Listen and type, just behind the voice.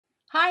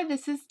Hi,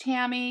 this is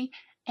Tammy,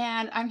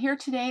 and I'm here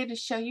today to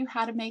show you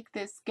how to make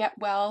this Get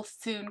Well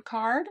Soon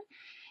card.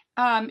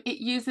 It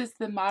uses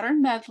the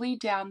Modern Medley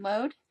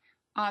download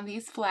on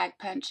these flag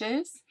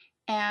punches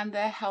and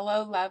the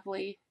Hello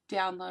Lovely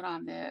download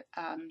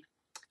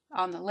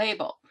on the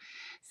label.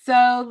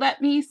 So let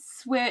me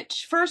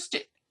switch. First,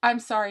 I'm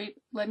sorry,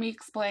 let me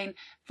explain.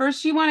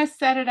 First, you want to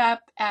set it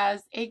up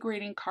as a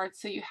greeting card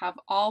so you have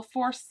all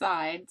four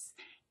sides,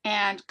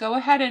 and go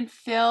ahead and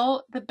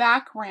fill the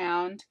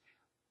background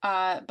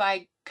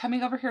by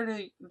coming over here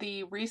to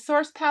the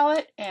resource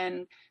palette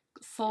and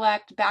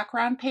select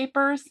background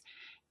papers,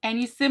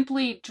 and you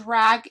simply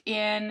drag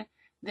in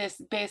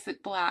this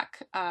basic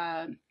black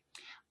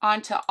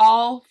onto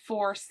all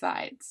four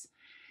sides.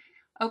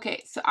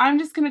 Okay, so I'm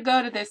just going to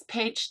go to this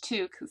page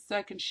 2 so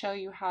I can show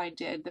you how I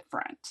did the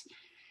front.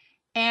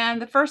 And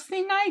the first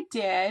thing I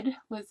did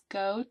was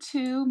go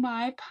to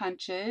my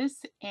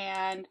punches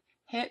and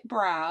hit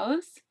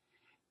browse,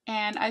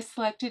 and I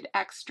selected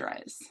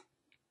extras.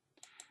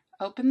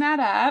 Open that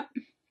up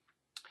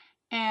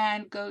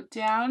and go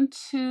down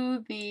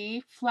to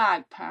the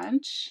flag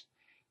punch,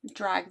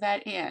 drag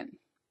that in.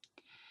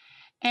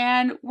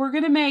 And we're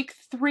going to make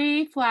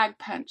 3 flag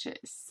punches.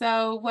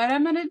 So what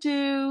I'm going to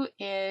do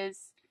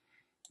is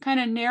kind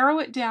of narrow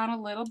it down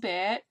a little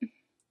bit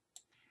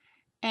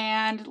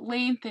and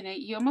lengthen it.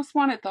 You almost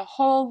want it the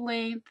whole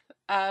length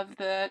of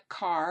the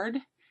card.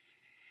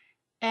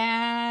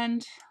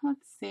 And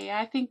let's see,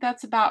 I think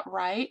that's about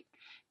right.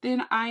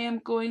 Then I am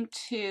going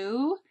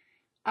to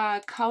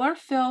color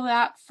fill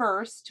that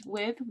first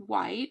with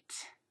white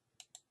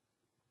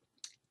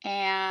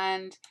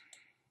and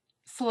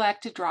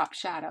select a drop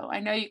shadow.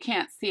 I know you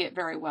can't see it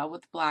very well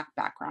with black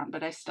background,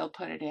 but I still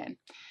put it in.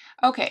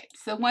 Okay,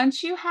 so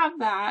once you have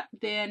that,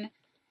 then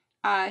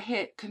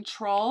hit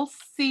Control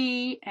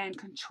C and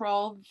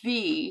Control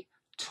V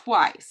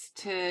twice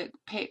to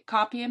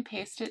copy and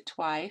paste it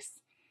twice.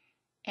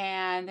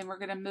 And then we're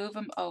going to move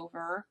them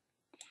over.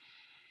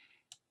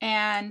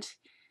 And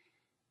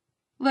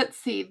let's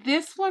see,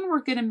 this one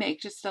we're going to make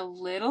just a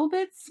little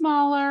bit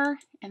smaller,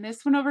 and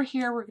this one over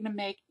here we're going to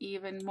make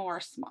even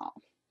more small.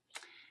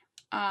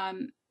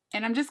 And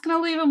I'm just going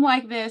to leave them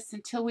like this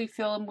until we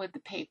fill them with the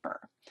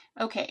paper.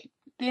 Okay,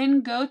 then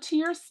go to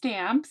your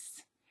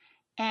stamps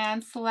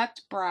and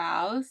select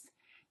Browse,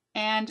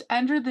 and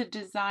under the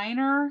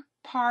designer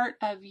part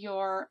of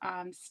your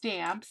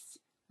stamps,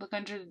 look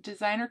under the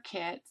designer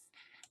kits,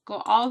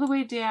 go all the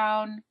way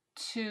down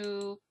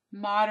to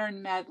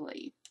Modern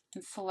Medley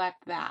and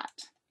select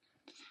that.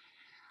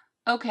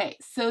 Okay,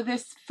 so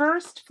this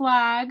first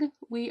flag,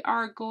 we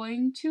are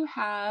going to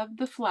have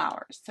the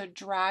flowers. So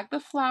drag the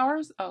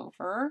flowers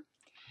over,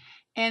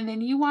 and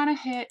then you want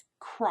to hit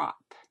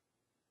crop.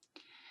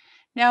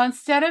 Now,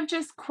 instead of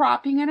just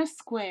cropping in a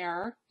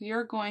square, we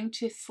are going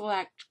to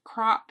select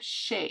crop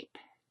shape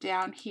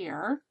down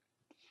here.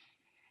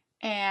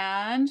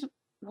 And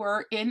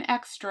we're in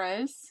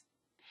extras.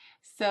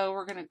 So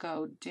we're going to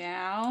go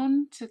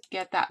down to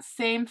get that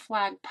same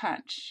flag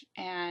punch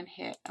and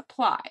hit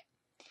apply.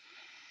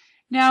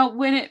 Now,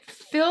 when it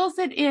fills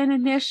it in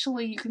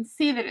initially, you can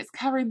see that it's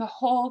covering the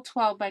whole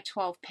 12 by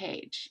 12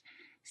 page.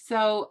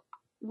 So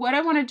what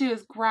I want to do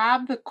is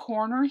grab the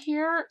corner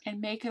here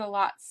and make it a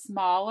lot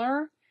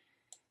smaller,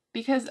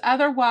 because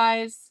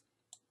otherwise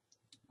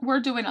we're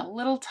doing a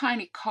little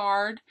tiny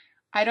card.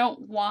 I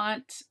don't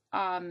want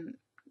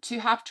to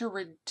have to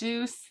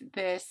reduce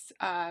this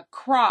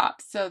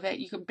crop so that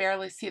you can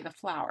barely see the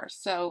flowers.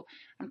 So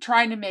I'm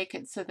trying to make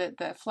it so that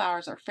the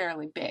flowers are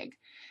fairly big.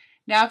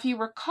 Now, if you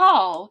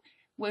recall,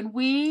 when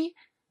we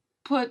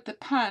put the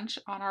punch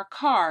on our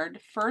card,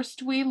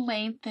 first we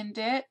lengthened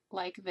it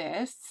like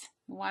this.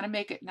 We want to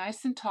make it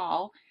nice and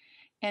tall,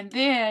 and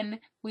then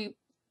we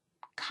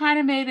kind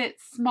of made it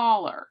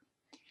smaller.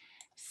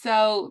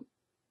 So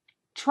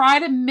try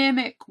to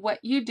mimic what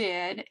you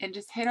did and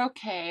just hit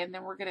OK, and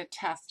then we're going to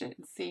test it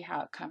and see how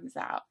it comes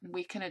out. And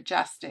we can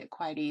adjust it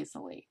quite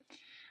easily.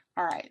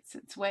 All right, so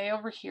it's way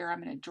over here.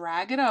 I'm going to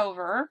drag it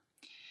over,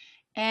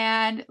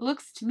 and it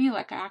looks to me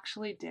like I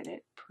actually did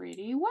it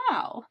pretty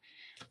well.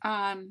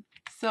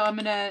 So I'm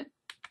going to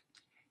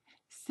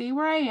see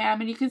where I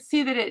am, and you can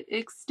see that it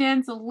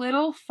extends a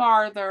little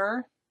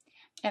farther,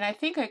 and I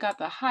think I got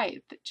the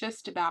height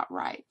just about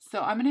right.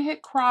 So I'm going to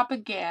hit crop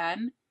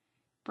again,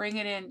 bring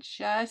it in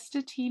just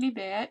a teeny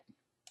bit,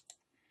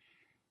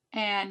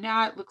 and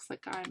now it looks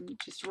like I'm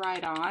just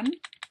right on.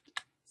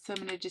 So I'm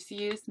going to just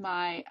use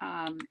my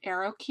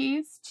arrow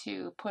keys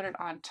to put it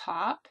on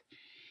top,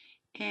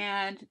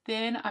 and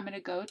then I'm going to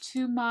go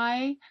to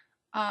my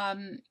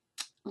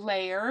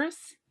layers,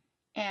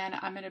 and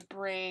I'm going to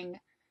bring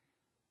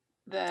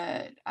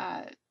the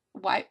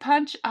white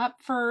punch up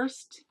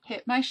first,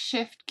 hit my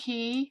shift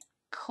key,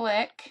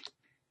 click,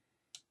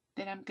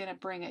 then I'm going to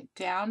bring it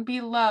down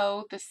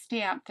below the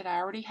stamp that I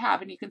already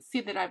have, and you can see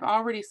that I've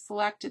already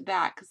selected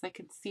that because I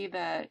can see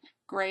the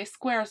gray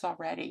squares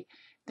already.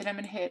 Then I'm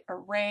going to hit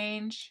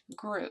Arrange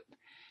Group.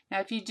 Now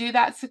if you do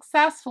that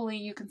successfully,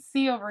 you can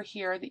see over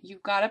here that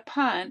you've got a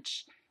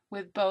punch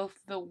with both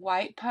the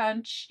white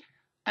punch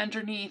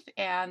underneath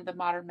and the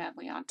Modern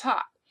Medley on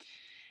top.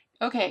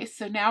 Okay,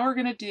 so now we're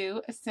going to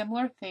do a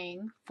similar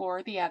thing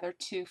for the other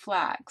two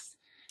flags.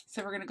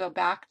 So we're going to go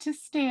back to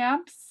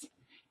stamps,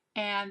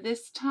 and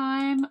this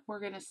time we're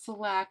going to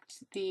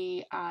select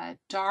the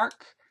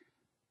dark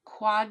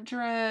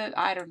quadra,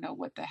 I don't know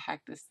what the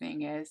heck this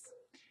thing is,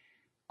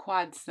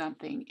 quad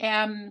something,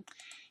 and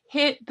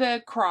hit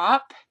the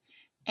crop,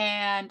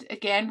 and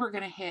again we're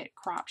going to hit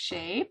crop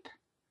shape,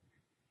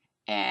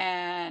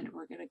 and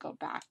we're going to go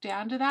back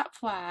down to that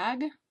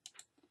flag,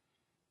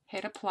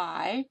 hit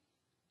apply,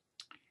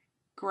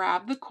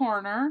 grab the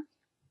corner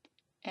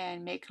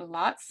and make it a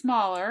lot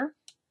smaller,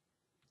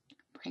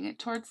 bring it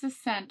towards the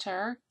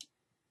center,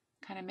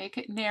 kind of make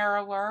it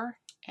narrower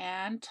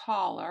and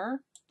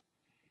taller,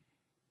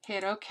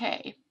 hit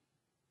OK.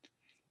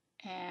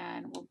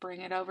 And we'll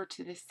bring it over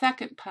to the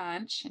second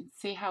punch and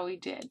see how we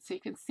did. So you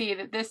can see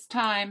that this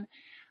time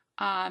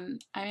I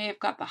may have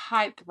got the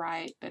height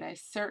right, but I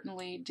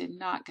certainly did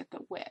not get the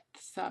width.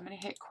 So I'm going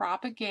to hit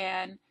crop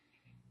again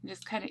and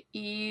just kind of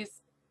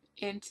ease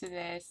into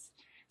this.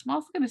 I'm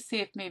also going to see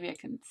if maybe I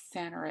can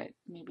center it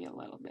maybe a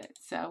little bit.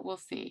 So we'll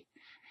see.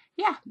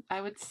 Yeah,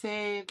 I would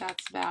say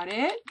that's about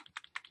it.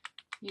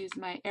 Use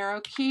my arrow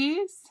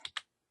keys.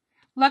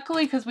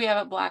 Luckily, because we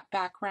have a black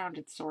background,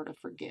 it's sort of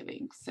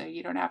forgiving, so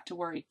you don't have to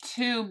worry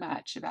too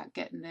much about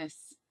getting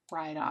this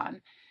right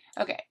on.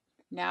 Okay,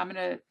 now I'm going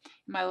to, in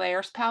my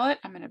layers palette,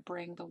 I'm going to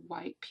bring the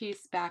white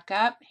piece back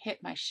up, hit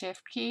my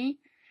shift key,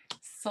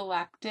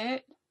 select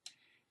it,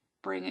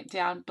 bring it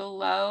down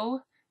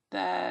below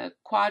the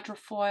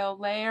quadrifoil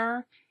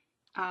layer,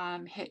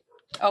 hit,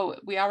 oh,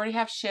 we already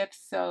have shift,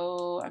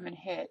 so I'm going to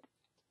hit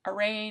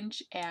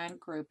arrange and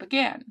group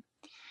again.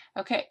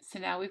 Okay, so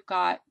now we've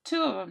got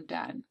two of them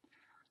done.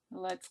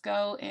 Let's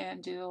go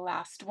and do the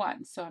last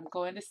one. So I'm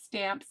going to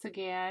stamps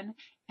again,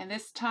 and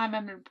this time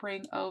I'm going to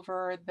bring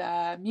over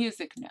the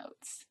music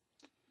notes.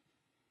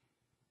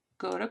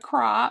 Go to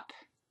crop,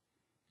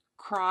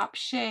 crop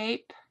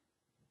shape,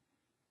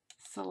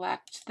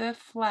 select the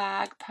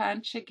flag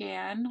punch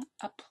again,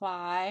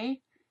 apply,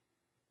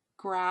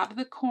 grab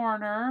the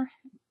corner,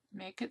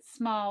 make it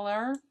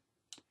smaller,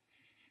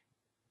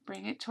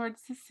 bring it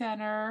towards the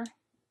center,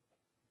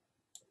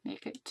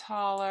 make it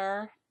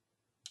taller,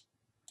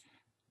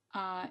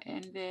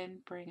 and then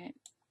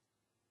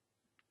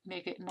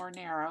make it more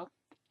narrow.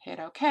 Hit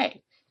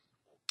OK.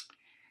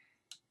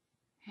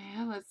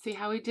 And let's see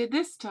how we did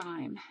this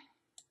time.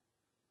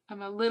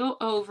 I'm a little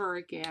over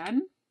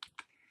again,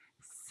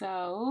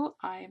 so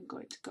I am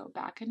going to go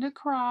back into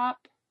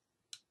crop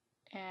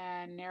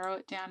and narrow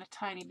it down a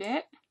tiny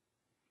bit.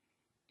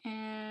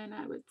 And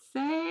I would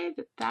say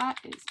that that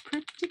is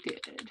pretty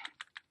good.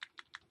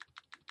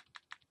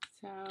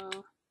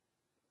 So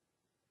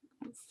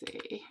let's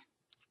see.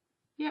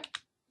 Yep,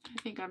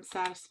 I think I'm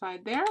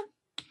satisfied there.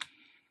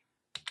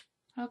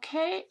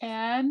 Okay,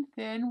 and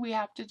then we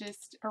have to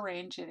just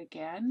arrange it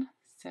again.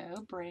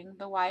 So bring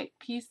the white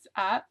piece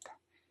up,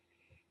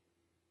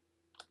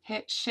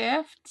 hit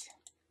shift,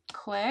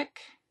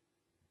 click,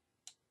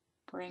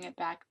 bring it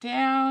back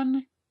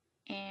down,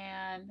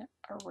 and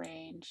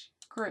arrange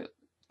group.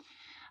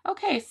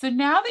 Okay, so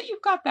now that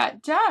you've got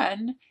that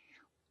done,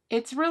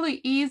 it's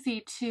really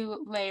easy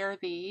to layer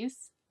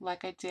these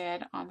like I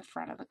did on the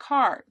front of the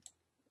card.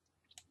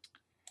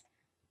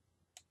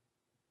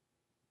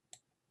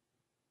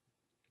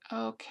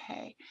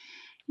 Okay,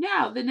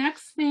 now the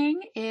next thing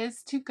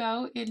is to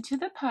go into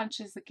the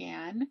punches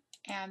again,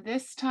 and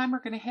this time we're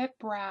going to hit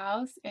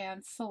browse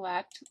and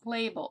select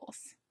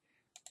labels.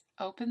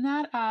 Open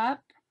that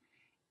up,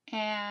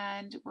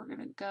 and we're going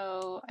to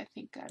go, I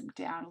think I'm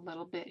down a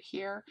little bit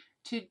here,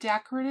 to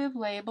decorative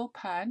label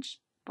punch.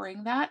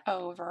 Bring that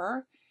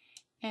over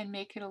and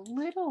make it a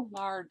little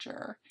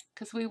larger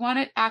because we want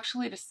it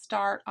actually to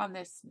start on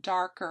this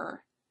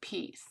darker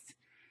piece.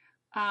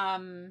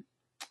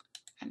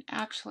 And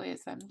actually,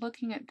 as I'm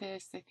looking at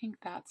this, I think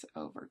that's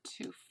over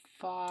too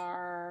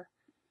far.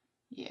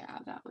 Yeah,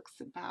 that looks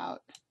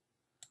about a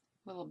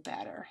little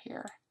better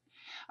here.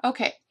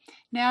 Okay,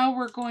 now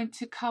we're going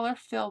to color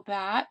fill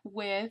that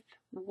with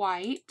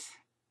white.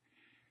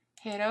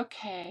 Hit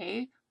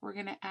OK. We're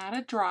going to add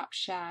a drop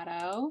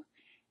shadow,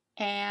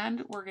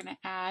 and we're going to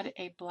add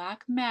a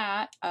black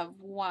matte of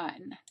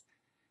 1.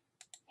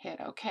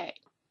 Hit OK.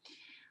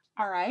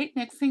 All right,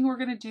 next thing we're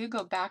going to do,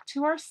 go back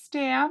to our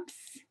stamps,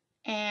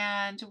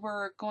 and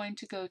we're going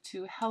to go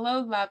to Hello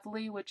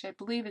Lovely, which I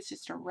believe is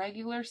just a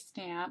regular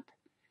stamp.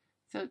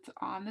 So it's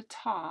on the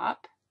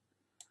top.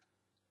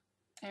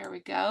 There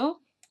we go.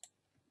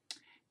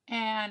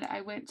 And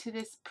I went to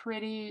this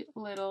pretty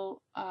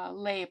little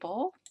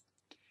label.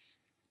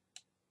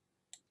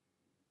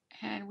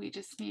 And we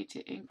just need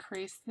to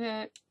increase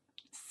the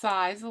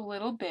size a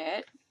little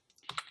bit.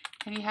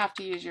 And you have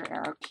to use your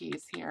arrow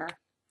keys here.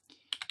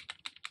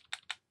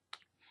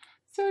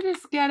 So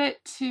just get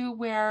it to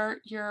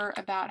where you're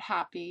about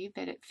happy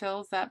that it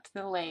fills up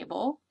the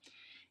label.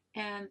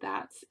 And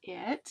that's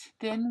it.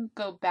 Then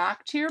go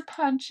back to your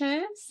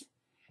punches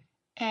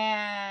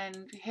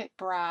and hit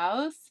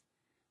browse,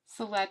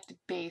 select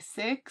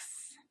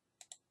basics,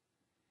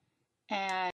 and